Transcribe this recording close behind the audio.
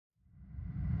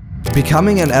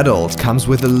Becoming an adult comes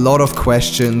with a lot of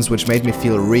questions which made me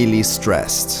feel really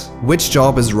stressed. Which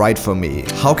job is right for me?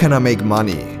 How can I make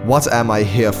money? What am I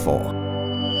here for?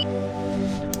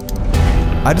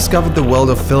 I discovered the world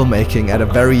of filmmaking at a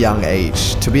very young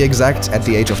age, to be exact at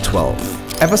the age of 12.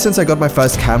 Ever since I got my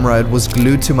first camera, it was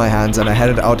glued to my hands and I had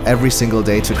it out every single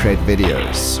day to create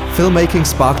videos. Filmmaking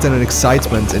sparked an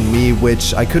excitement in me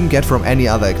which I couldn't get from any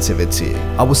other activity.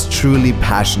 I was truly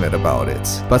passionate about it.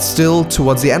 But still,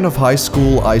 towards the end of high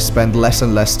school, I spent less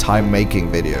and less time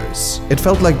making videos. It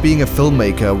felt like being a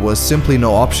filmmaker was simply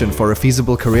no option for a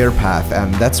feasible career path,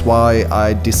 and that's why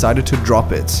I decided to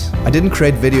drop it. I didn't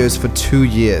create videos for 2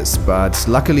 years, but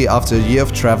luckily after a year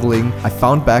of traveling, I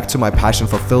found back to my passion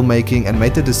for filmmaking and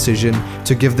made the decision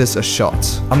to give this a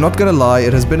shot. I'm not gonna lie,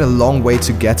 it has been a long way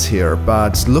to get here,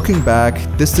 but looking back,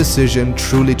 this decision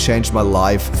truly changed my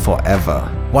life forever.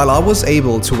 While I was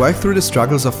able to work through the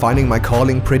struggles of finding my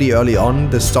calling pretty early on,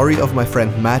 the story of my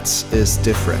friend Matt is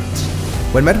different.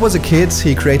 When Matt was a kid,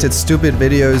 he created stupid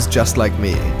videos just like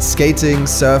me. Skating,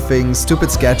 surfing, stupid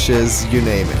sketches, you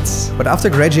name it. But after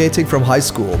graduating from high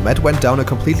school, Matt went down a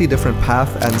completely different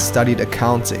path and studied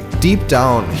accounting. Deep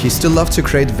down, he still loved to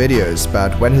create videos,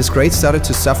 but when his grades started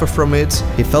to suffer from it,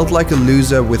 he felt like a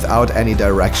loser without any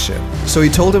direction. So he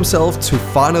told himself to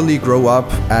finally grow up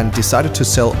and decided to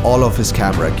sell all of his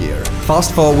camera gear.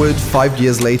 Fast forward, 5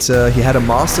 years later, he had a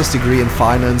master's degree in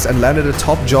finance and landed a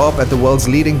top job at the world's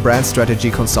leading brand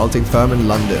strategy consulting firm in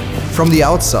London. From the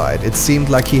outside, it seemed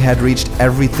like he had reached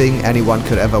everything anyone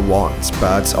could ever want,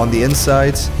 but on the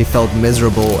inside, he felt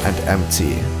miserable and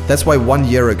empty. That's why 1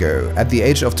 year ago, at the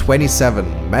age of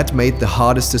 27, Matt made the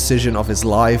hardest decision of his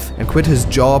life and quit his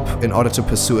job in order to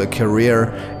pursue a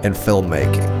career in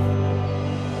filmmaking.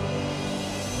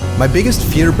 My biggest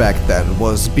fear back then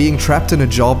was being trapped in a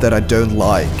job that I don't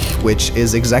like, which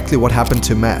is exactly what happened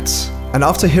to Matt. And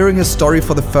after hearing his story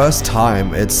for the first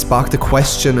time, it sparked a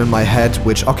question in my head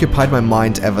which occupied my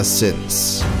mind ever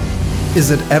since.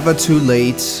 Is it ever too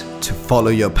late to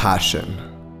follow your passion?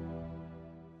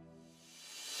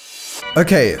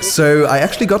 Okay, so I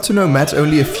actually got to know Matt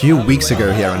only a few weeks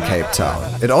ago here in Cape Town.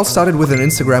 It all started with an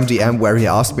Instagram DM where he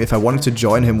asked me if I wanted to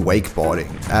join him wakeboarding.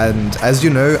 And as you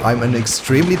know, I'm an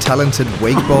extremely talented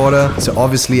wakeboarder, so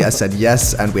obviously I said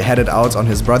yes and we headed out on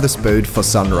his brother's boat for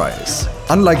sunrise.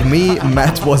 Unlike me,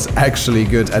 Matt was actually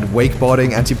good at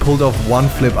wakeboarding and he pulled off one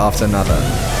flip after another.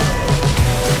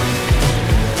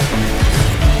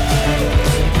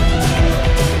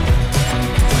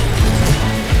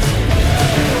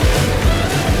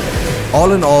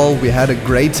 All in all, we had a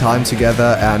great time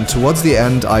together, and towards the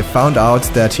end I found out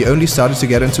that he only started to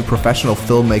get into professional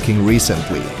filmmaking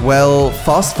recently. Well,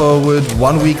 fast forward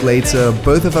 1 week later,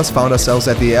 both of us found ourselves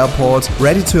at the airport,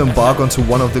 ready to embark onto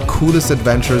one of the coolest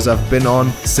adventures I've been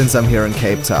on since I'm here in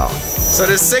Cape Town. So it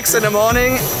is 6 in the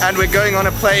morning and we're going on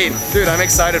a plane. Dude, I'm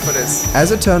excited for this.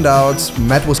 As it turned out,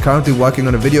 Matt was currently working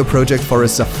on a video project for a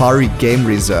safari game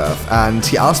reserve, and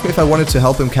he asked me if I wanted to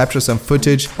help him capture some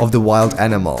footage of the wild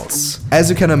animals. As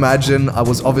you can imagine, I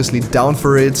was obviously down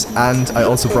for it, and I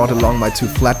also brought along my 2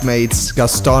 flatmates,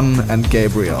 Gaston and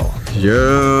Gabriel.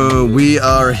 Yo, we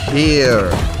are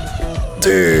here.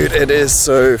 Dude, it is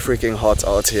so freaking hot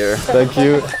out here. Thank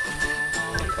you.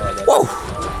 Whoa!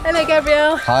 Hello,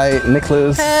 Gabriel. Hi,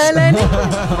 Nicholas. Hello,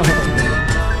 Nicholas.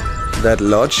 That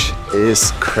lodge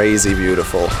is crazy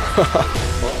beautiful.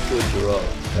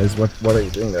 Guys, what are you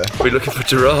doing there? We're looking for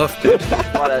giraffe, dude.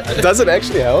 Does it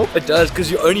actually help? It does,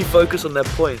 because you only focus on that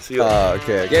point. So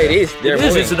Okay. yeah, it is.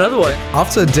 It's another one.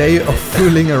 After a day of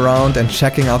fooling around and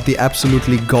checking out the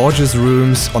absolutely gorgeous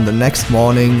rooms, on the next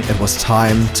morning it was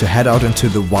time to head out into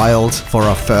the wild for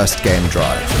our first game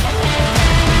drive.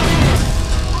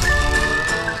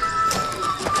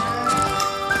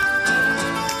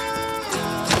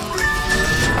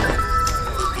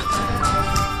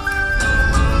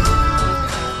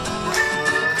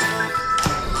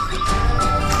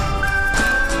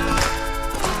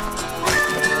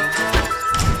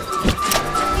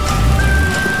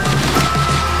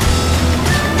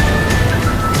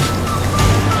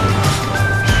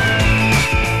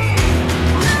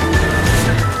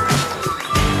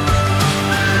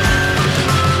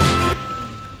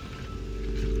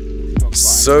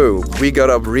 So we got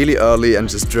up really early and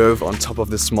just drove on top of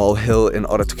this small hill in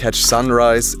order to catch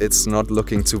sunrise. It's not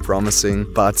looking too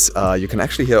promising, but you can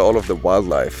actually hear all of the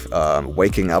wildlife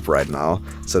waking up right now,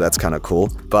 so that's kind of cool.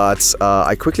 But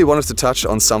I quickly wanted to touch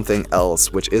on something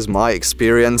else, which is my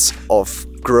experience of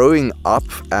growing up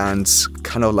and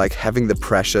kind of like having the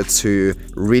pressure to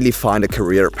really find a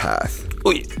career path.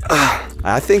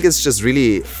 I think it's just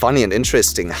really funny and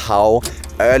interesting how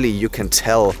early you can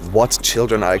tell what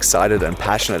children are excited and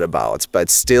passionate about. But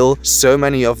still, so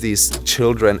many of these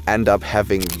children end up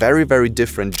having very, very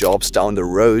different jobs down the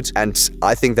road. And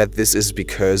I think that this is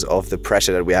because of the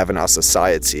pressure that we have in our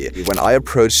society. When I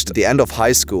approached the end of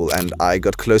high school and I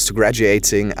got close to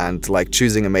graduating and like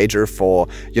choosing a major for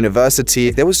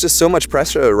university, there was just so much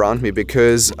pressure around me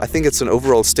because I think it's an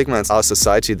overall stigma in our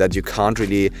society that you can't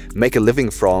really make a living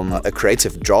from a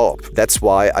creative job. That's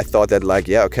why I thought that like,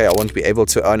 yeah, okay, I won't be able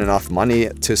to earn enough money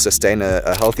to sustain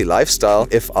a healthy lifestyle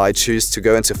if I choose to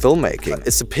go into filmmaking.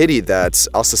 It's a pity that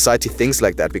our society thinks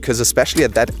like that because especially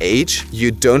at that age,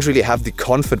 you don't really have the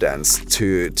confidence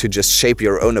to just shape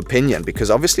your own opinion because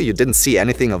obviously you didn't see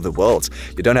anything of the world.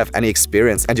 You don't have any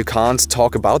experience and you can't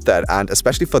talk about that. And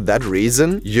especially for that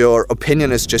reason, your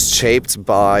opinion is just shaped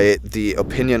by the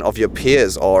opinion of your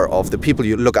peers or of the people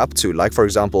you look up to. Like for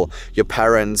example, your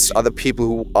parents, other people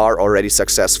who are already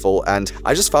successful. And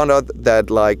I just found out that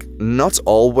like not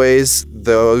always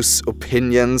those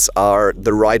opinions are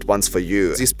the right ones for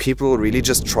you. These people really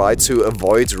just try to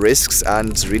avoid risks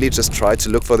and really just try to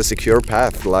look for the secure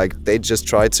path. Like they just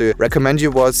try to recommend you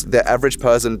what the average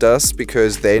person does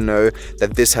because they know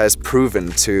that this has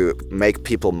proven to make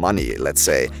people money, let's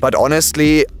say. But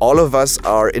honestly, all of us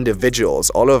are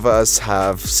individuals. All of us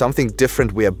have something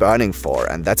different we are burning for.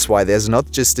 And that's why there's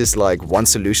not just this like one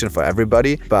solution for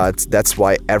everybody, but that's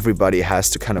why everybody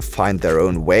has to kind of find their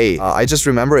own way. I just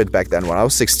remember it back then. When I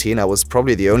was 16, I was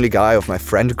probably the only guy of my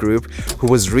friend group who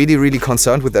was really, really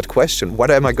concerned with that question.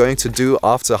 What am I going to do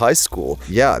after high school?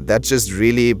 Yeah, that just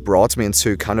really brought me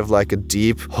into kind of like a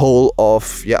deep hole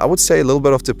of, yeah, I would say a little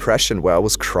bit of depression where I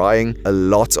was crying a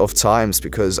lot of times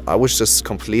because I was just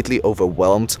completely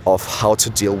overwhelmed of how to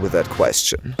deal with that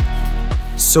question.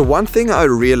 So one thing I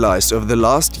realized over the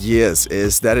last years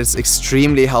is that it's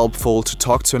extremely helpful to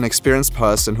talk to an experienced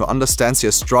person who understands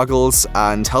your struggles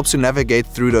and helps you navigate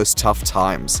through those tough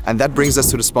times. And that brings us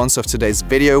to the sponsor of today's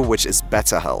video, which is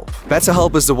BetterHelp.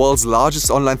 BetterHelp is the world's largest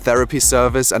online therapy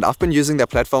service and I've been using their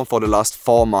platform for the last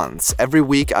 4 months. Every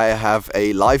week I have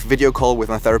a live video call with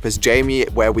my therapist Jamie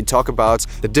where we talk about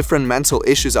the different mental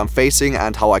issues I'm facing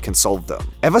and how I can solve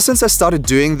them. Ever since I started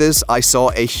doing this, I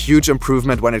saw a huge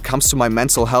improvement when it comes to my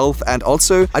mental health, and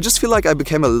also I just feel like I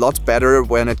became a lot better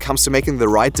when it comes to making the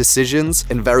right decisions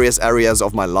in various areas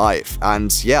of my life. And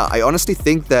yeah, I honestly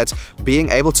think that being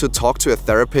able to talk to a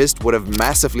therapist would have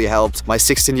massively helped my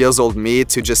 16-year-old me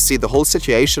to just see the whole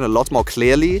situation a lot more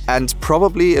clearly, and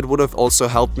probably it would have also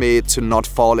helped me to not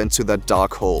fall into that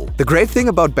dark hole. The great thing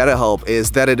about BetterHelp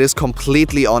is that it is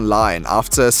completely online.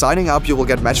 After signing up, you will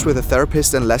get matched with a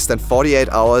therapist in less than 48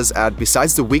 hours, and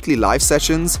besides the weekly live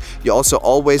sessions, you also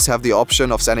always have the option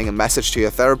of sending a message to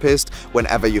your therapist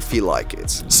whenever you feel like it.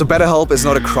 So BetterHelp is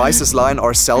not a crisis line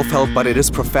or self-help, but it is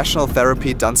professional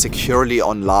therapy done securely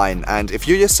online. And if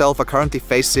you yourself are currently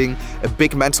facing a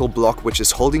big mental block which is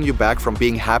holding you back from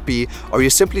being happy, or you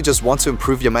simply just want to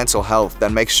improve your mental health,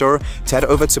 then make sure to head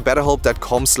over to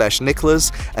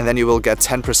betterhelp.com/Nicholas and then you will get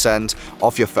 10%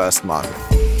 off your first month.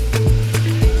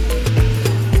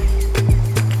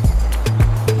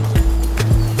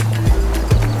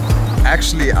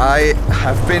 Actually, I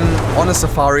have been on a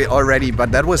safari already,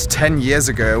 but that was 10 years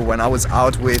ago when I was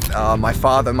out with my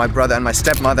father, my brother and my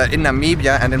stepmother in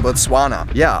Namibia and in Botswana.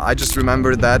 Yeah, I just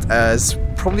remember that as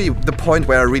probably the point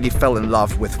where I really fell in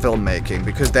love with filmmaking,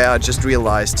 because there I just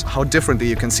realized how differently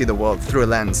you can see the world through a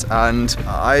lens. And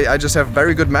I just have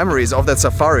very good memories of that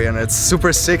safari, and it's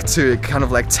super sick to kind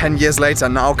of like 10 years later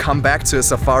now come back to a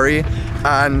safari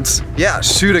and yeah,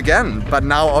 shoot again, but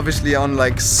now obviously on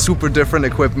like super different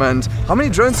equipment. How many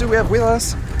drones do we have with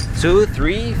us? 2,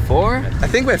 3, 4? I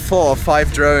think we have 4 or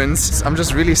 5 drones. I'm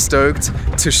just really stoked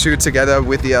to shoot together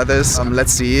with the others.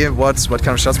 Let's see what kind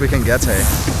of shots we can get, hey.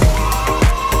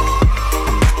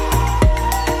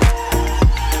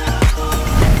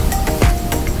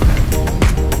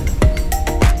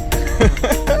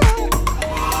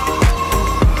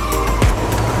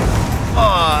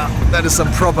 That is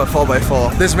some proper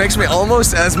 4x4. This makes me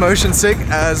almost as motion sick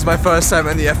as my first time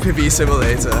in the FPV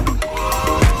simulator.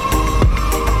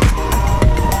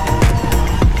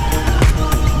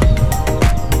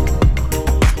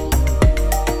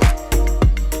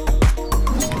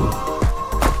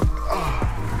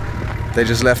 They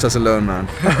just left us alone, man.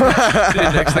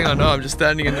 Dude, next thing I know, I'm just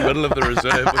standing in the middle of the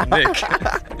reserve with Nick.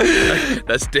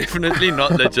 That's definitely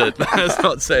not legit. That's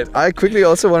not safe. I quickly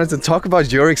also wanted to talk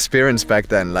about your experience back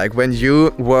then, like when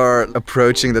you were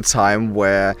approaching the time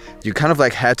where you kind of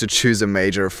like had to choose a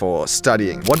major for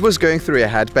studying. What was going through your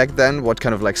head back then? What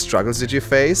kind of like struggles did you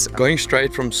face? Going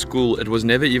straight from school, it was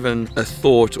never even a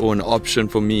thought or an option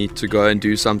for me to go and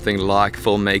do something like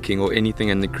filmmaking or anything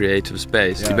in the creative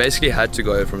space. You basically had to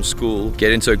go from school,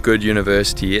 get into a good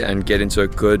university and get into a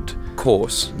good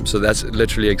course. So that's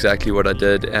literally exactly what I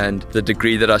did, and the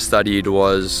degree that I studied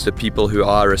was the people who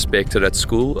are respected at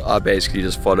school. I basically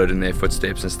just followed in their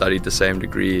footsteps and studied the same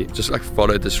degree, just like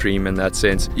followed the stream in that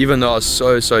sense. Even though I was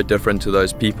so different to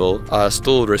those people, I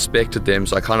still respected them,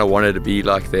 so I kind of wanted to be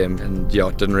like them, and yeah,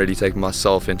 didn't really take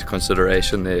myself into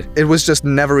consideration there. It was just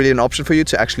never really an option for you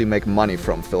to actually make money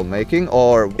from filmmaking,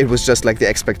 or it was just like the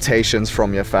expectations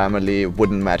from your family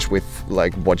wouldn't match with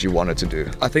like what you wanted to do?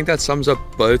 I think that sums up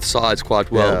both sides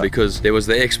quite well, because there was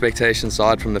the expectation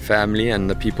side from the family and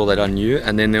the people that I knew,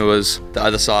 and then there was the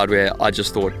other side where I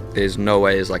just thought there's no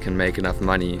ways I can make enough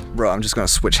money. Bro, I'm just gonna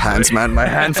switch hands, man. My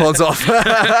hand falls off.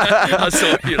 I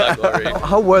saw you like worried.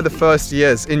 How were the first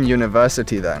years in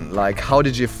university then? Like, how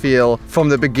did you feel from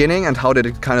the beginning, and how did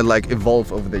it kind of like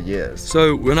evolve over the years?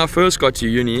 So when I first got to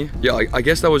uni, yeah, I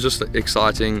guess that was just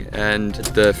exciting, and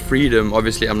the freedom.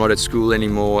 Obviously I'm not at school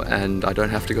anymore and I don't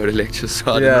have to go to lectures,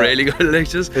 so I didn't really go to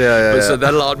lectures. So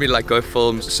that allowed me to like go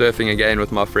film surfing again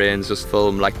with my friends, just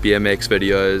film like BMX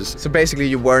videos. So basically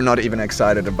you were not even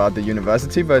excited about the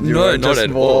university, but you were not just at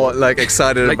more all. like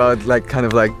excited about like kind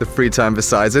of like the free time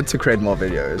besides it to create more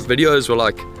videos. Videos were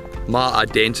like my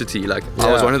identity. Like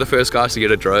I was one of the first guys to get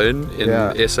a drone in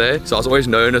SA, so I was always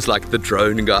known as like the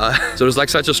drone guy. So it was like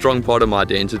such a strong part of my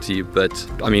identity, but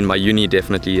I mean my uni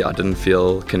definitely I didn't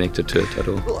feel connected to it at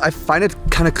all. Well, I find it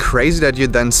kind of crazy that you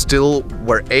then still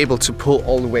were able to pull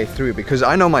all the way through, because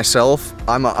I know myself,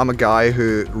 I'm a guy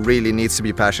who really needs to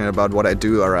be passionate about what I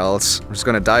do or else I'm just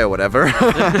gonna die or whatever.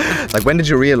 Like when did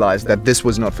you realize that this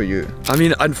was not for you? I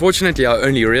mean, unfortunately I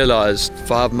only realized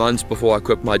 5 months before I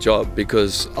quit my job,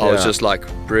 because I was just like,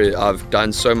 I've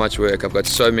done so much work, I've got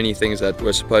so many things that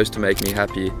were supposed to make me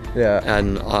happy,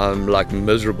 and I'm like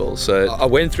miserable. So I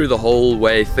went through the whole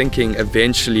way thinking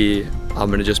eventually I'm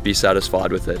gonna just be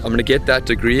satisfied with it. I'm gonna get that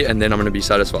degree and then I'm gonna be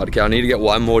satisfied. Okay, I need to get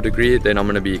one more degree, then I'm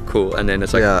gonna be cool. And then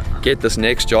it's like, get this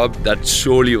next job that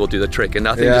surely will do the trick, and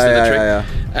nothing just did the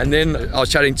trick. And then I was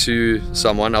chatting to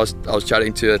someone, I was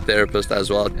chatting to a therapist as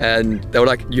well, and they were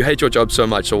like, you hate your job so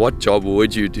much, so what job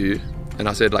would you do? And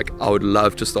I said, like, I would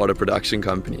love to start a production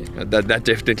company. That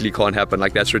definitely can't happen.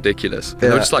 Like, that's ridiculous. And they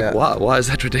were just like, why is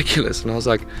that ridiculous? And I was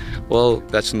like, well,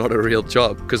 that's not a real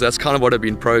job, because that's kind of what had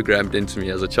been programmed into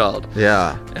me as a child.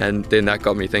 And then that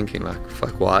got me thinking, like,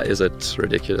 fuck, why is it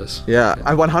ridiculous?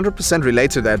 I 100%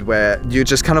 relate to that, where you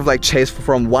just kind of like chase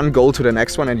from one goal to the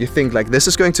next one and you think like this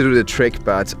is going to do the trick,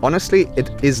 but honestly,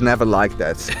 it is never like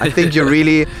that. I think you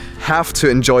really have to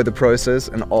enjoy the process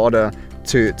in order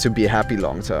to be happy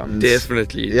long term.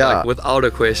 Definitely, like, without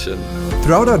a question.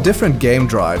 Throughout our different game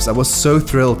drives, I was so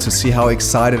thrilled to see how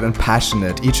excited and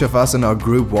passionate each of us in our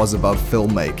group was about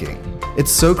filmmaking.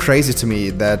 It's so crazy to me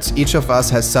that each of us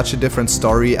has such a different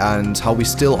story and how we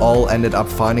still all ended up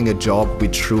finding a job we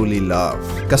truly love.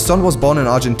 Gaston was born in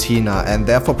Argentina and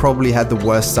therefore probably had the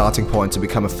worst starting point to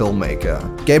become a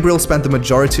filmmaker. Gabriel spent the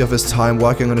majority of his time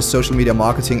working on a social media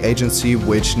marketing agency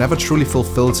which never truly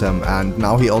fulfilled him, and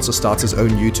now he also starts his own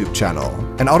YouTube channel.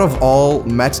 And out of all,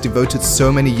 Matt devoted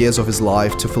so many years of his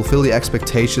life to fulfill the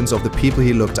expectations of the people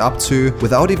he looked up to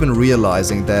without even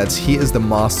realizing that he is the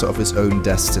master of his own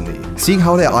destiny. Seeing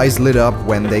how their eyes lit up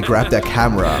when they grabbed their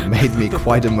camera made me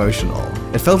quite emotional.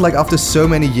 It felt like after so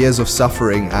many years of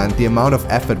suffering and the amount of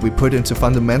effort we put into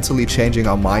fundamentally changing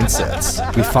our mindsets,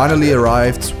 we finally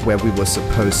arrived where we were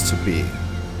supposed to be.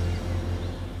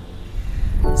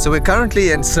 So we're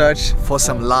currently in search for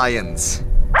some lions.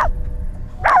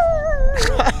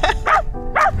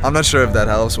 I'm not sure if that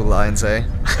helps with lions, eh?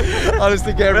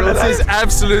 Honestly, Gabriel sees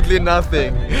absolutely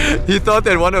nothing. He thought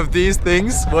that one of these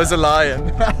things was a lion.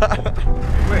 Wait,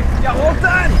 yeah, well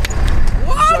done!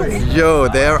 What? Yo,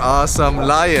 there are some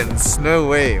lions. No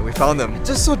way, we found them. I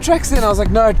just saw tracks there and I was like,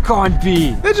 no, it can't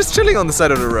be. They're just chilling on the side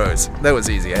of the road. That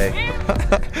was easy, eh?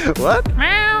 What?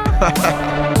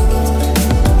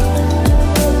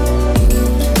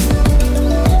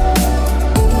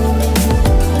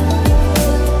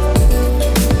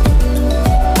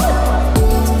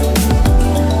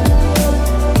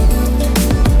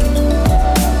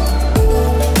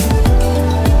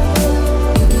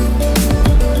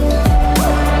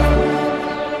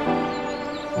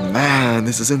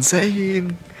 This is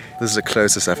insane. This is the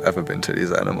closest I've ever been to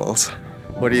these animals.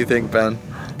 What do you think, Ben?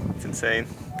 It's insane.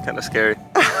 Kind of scary.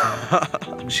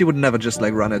 She would never just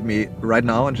like run at me right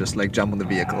now and just like jump on the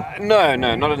vehicle. No,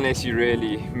 not unless you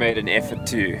really made an effort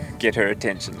to get her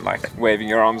attention, like waving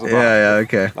your arms about. Yeah,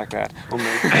 okay. Like that. Or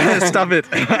maybe Stop it.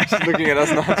 she's looking at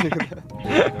us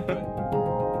now.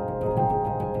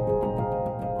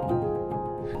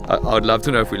 I would love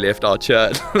to know if we left our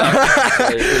chat.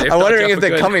 I'm wondering if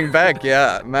they're coming back.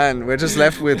 Yeah, man, we're just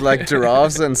left with like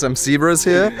giraffes and some zebras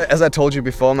here. As I told you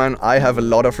before, man, I have a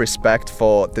lot of respect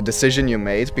for the decision you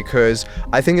made, because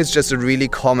I think it's just a really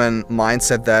common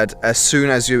mindset that as soon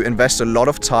as you invest a lot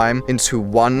of time into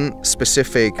one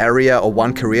specific area or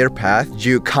one career path,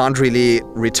 you can't really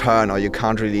return or you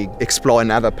can't really explore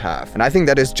another path. And I think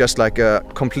that is just like a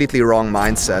completely wrong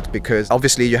mindset, because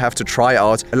obviously you have to try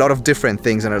out a lot of different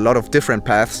things and a lot of different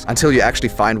paths until you actually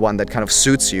find one that kind of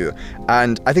suits you.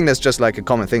 And I think that's just like a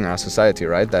common thing in our society,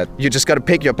 right? That you just got to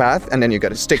pick your path and then you got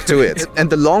to stick to it. And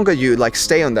the longer you like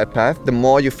stay on that path, the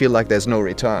more you feel like there's no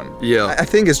return. Yeah. I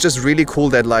think it's just really cool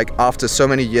that like after so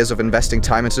many years of investing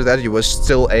time into that, you were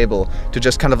still able to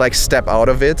just kind of like step out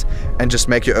of it and just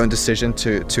make your own decision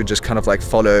to just kind of like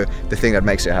follow the thing that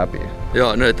makes you happy.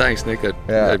 Yeah, no, thanks, Nick.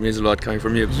 It means a lot coming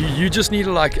from you. You just need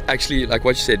to like actually, like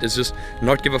what you said, is just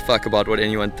not give a fuck about what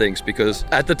anyone thinks, because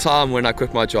at the time when I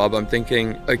quit my job, I'm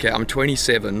thinking, okay, I'm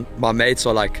 27, my mates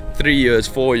are like 3 years,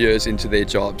 4 years into their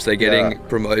jobs, they're getting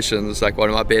promotions. Like one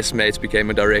of my best mates became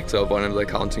a director of one of the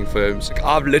accounting firms. Like,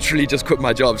 I've literally just quit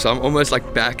my job, so I'm almost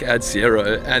like back at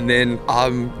zero, and then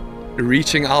I'm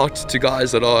reaching out to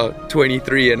guys that are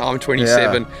 23 and I'm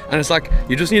 27, and it's like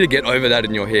you just need to get over that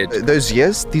in your head. Those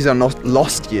years, these are not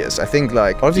lost years. I think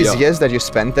like all of these years that you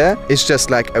spent there, it's just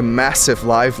like a massive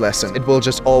life lesson. It will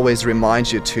just always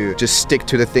remind you to just stick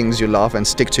to the things you love and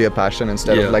stick to your passion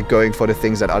instead of like going for the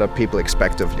things that other people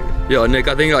expect of you. Yeah, Nick,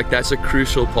 I think like that's a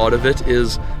crucial part of it,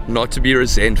 is not to be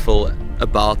resentful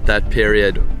about that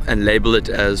period and label it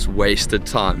as wasted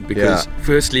time, because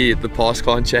firstly, the past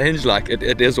can't change, like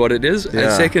it is what it is,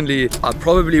 and secondly, I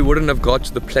probably wouldn't have got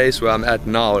to the place where I'm at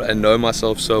now and know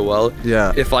myself so well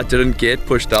if I didn't get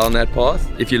pushed down that path.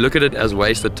 If you look at it as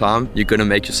wasted time, you're gonna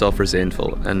make yourself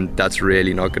resentful, and that's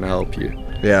really not gonna help you.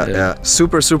 Yeah.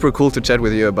 Super cool to chat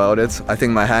with you about it. I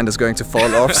think my hand is going to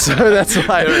fall off, so that's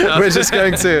why we're just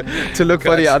going to look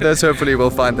for the others. Hopefully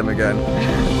we'll find them again.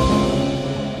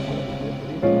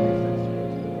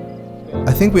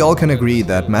 I think we all can agree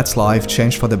that Matt's life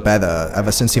changed for the better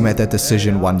ever since he made that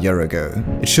decision 1 year ago.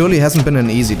 It surely hasn't been an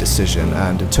easy decision,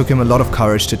 and it took him a lot of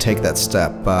courage to take that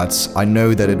step, but I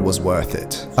know that it was worth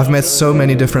it. I've met so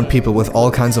many different people with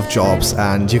all kinds of jobs,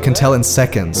 and you can tell in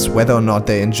seconds whether or not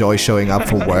they enjoy showing up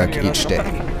for work each day.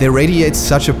 They radiate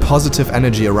such a positive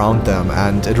energy around them,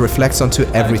 and it reflects onto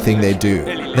everything they do.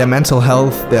 Their mental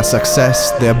health, their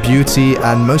success, their beauty,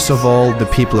 and most of all, the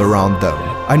people around them.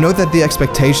 I know that the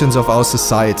expectations of our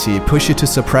society push you to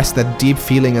suppress that deep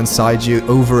feeling inside you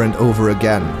over and over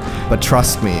again. But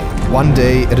trust me, one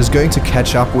day it is going to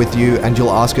catch up with you and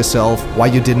you'll ask yourself why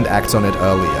you didn't act on it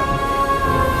earlier.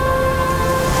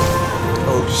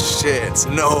 Oh shit,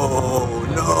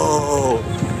 no.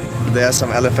 There are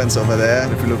some elephants over there.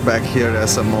 If you look back here,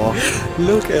 there's some more.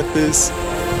 Look at this.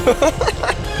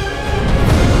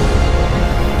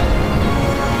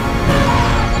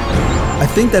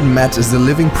 I think that Matt is the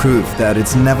living proof that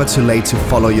it's never too late to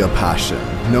follow your passion.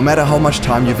 No matter how much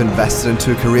time you've invested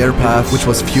into a career path which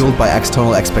was fueled by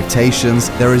external expectations,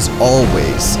 there is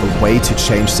always a way to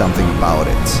change something about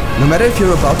it. No matter if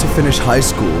you're about to finish high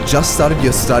school, just started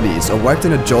your studies, or worked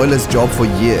in a joyless job for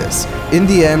years, in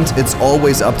the end, it's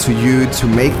always up to you to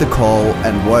make the call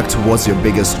and work towards your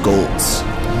biggest goals.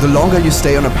 The longer you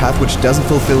stay on a path which doesn't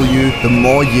fulfill you, the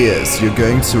more years you're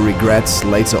going to regret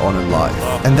later on in life.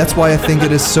 And that's why I think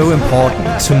it is so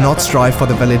important to not strive for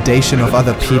the validation of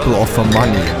other people or for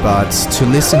money, but to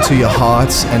listen to your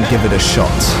heart and give it a shot.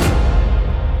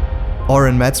 Or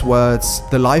in Matt's words,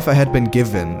 the life I had been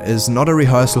given is not a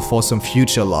rehearsal for some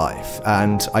future life,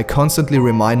 and I constantly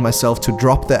remind myself to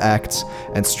drop the act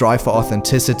and strive for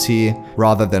authenticity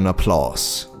rather than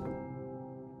applause.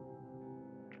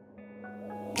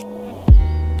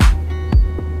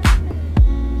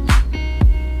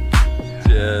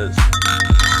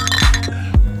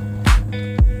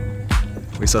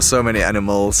 We saw so many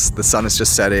animals, the sun is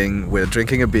just setting, we're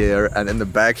drinking a beer, and in the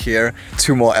back here,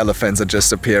 2 more elephants are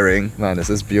just appearing. Man, this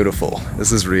is beautiful.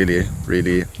 This is really,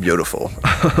 really beautiful.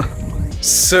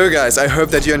 So guys, I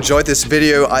hope that you enjoyed this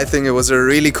video. I think it was a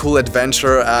really cool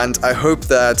adventure, and I hope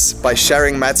that by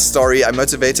sharing Matt's story, I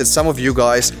motivated some of you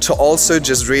guys to also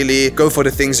just really go for the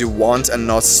things you want and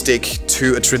not stick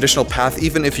to a traditional path,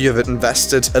 even if you have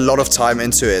invested a lot of time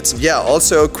into it. Yeah,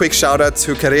 also a quick shout out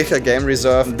to Careca Game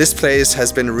Reserve. This place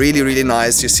has been really, really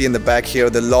nice. You see in the back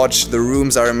here, the lodge, the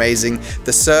rooms are amazing,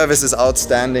 the service is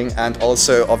outstanding, and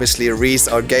also obviously Reese,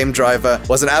 our game driver,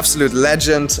 was an absolute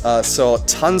legend. So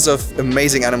tons of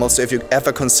amazing animals. So if you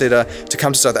ever consider to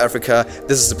come to South Africa,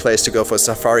 this is the place to go for a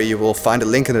safari. You will find a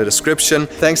link in the description.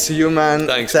 Thanks to you, man.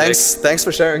 Thanks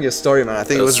for sharing your story, man. I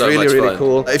think it was really, really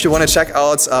cool. If you want to check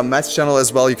out Matt's channel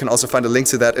as well, you can also find a link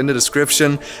to that in the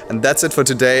description. And that's it for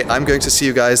today. I'm going to see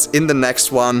you guys in the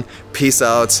next one. Peace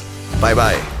out. Bye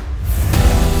bye.